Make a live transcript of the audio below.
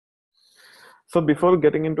So before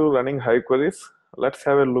getting into running Hive queries, let's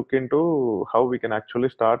have a look into how we can actually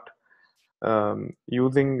start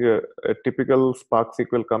using a typical Spark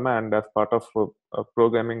SQL command as part of a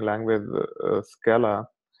programming language Scala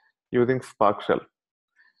using Spark Shell.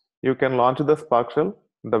 You can launch the Spark Shell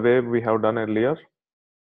the way we have done earlier.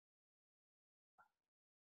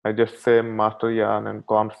 I just say master yarn and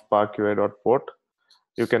const spark UI.port.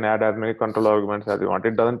 You can add as many control arguments as you want.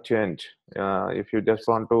 It doesn't change. If you just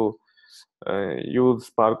want to use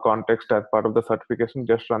Spark context as part of the certification,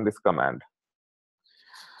 just run this command.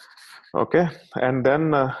 Okay, and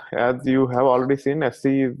then as you have already seen, SC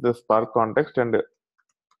is the Spark context and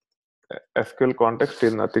SQL context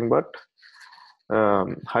is nothing but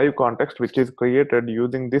Hive context, which is created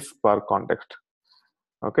using this Spark context.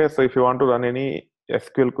 Okay, so if you want to run any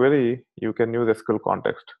SQL query, you can use SQL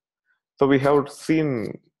context. So we have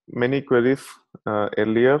seen many queries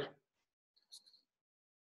earlier,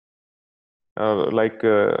 like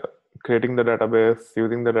creating the database,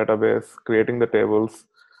 using the database, creating the tables,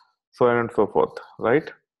 so on and so forth,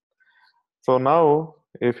 right? So now,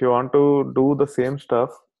 if you want to do the same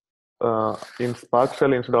stuff in Spark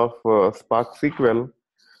Shell instead of Spark SQL,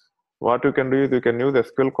 what you can do is you can use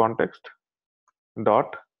SQL context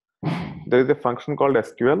dot. There is a function called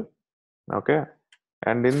SQL, okay,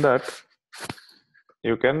 and in that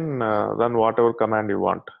you can run whatever command you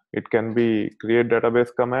want. It can be create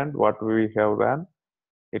database command, what we have ran.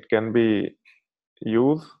 It can be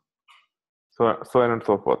use, so on and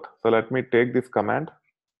so forth. So let me take this command.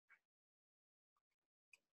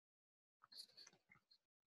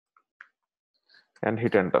 And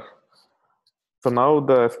hit enter. So now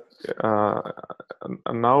the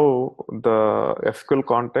SQL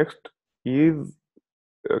context is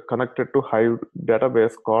connected to Hive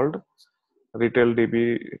database called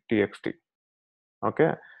retaildb.txt.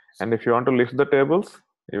 Okay, and if you want to list the tables,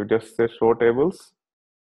 you just say show tables.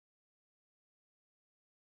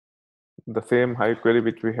 The same Hive query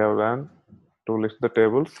which we have ran to list the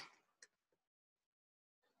tables.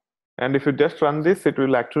 And if you just run this, it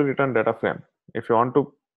will actually return data frame. If you want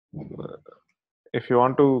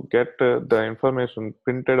to get the information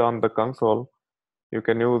printed on the console, you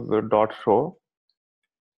can use the dot show,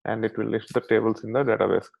 and it will list the tables in the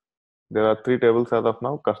database. There are 3 tables as of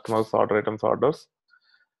now: customers, order items, orders,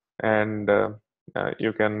 and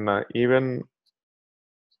you can even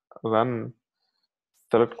run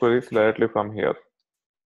select queries directly from here.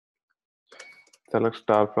 Select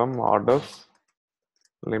star from orders,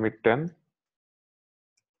 limit 10,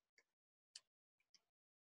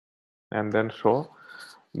 and then show.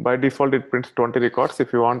 By default, it prints 20 records.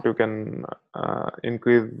 If you want, you can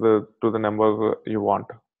increase to the number you want.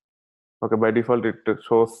 Okay, by default, it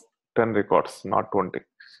shows 10 records, not 20.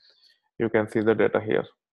 You can see the data here.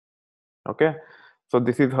 Okay, so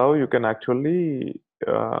this is how you can actually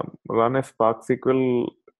run a Spark SQL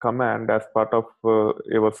command as part of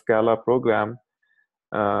your Scala program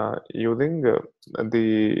using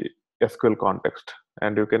the SQL context,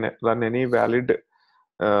 and you can run any valid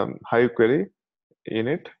Hive query in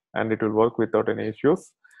it, and it will work without any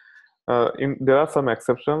issues. There are some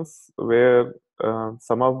exceptions where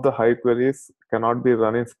some of the Hive queries cannot be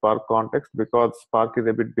run in Spark context because Spark is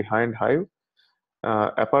a bit behind Hive.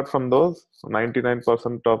 Apart from those,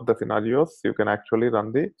 99% of the scenarios, you can actually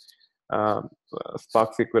run the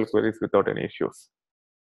Spark SQL queries without any issues.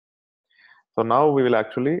 So now we will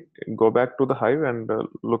actually go back to the Hive and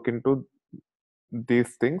look into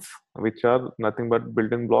these things, which are nothing but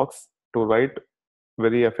building blocks to write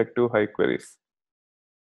very effective Hive queries.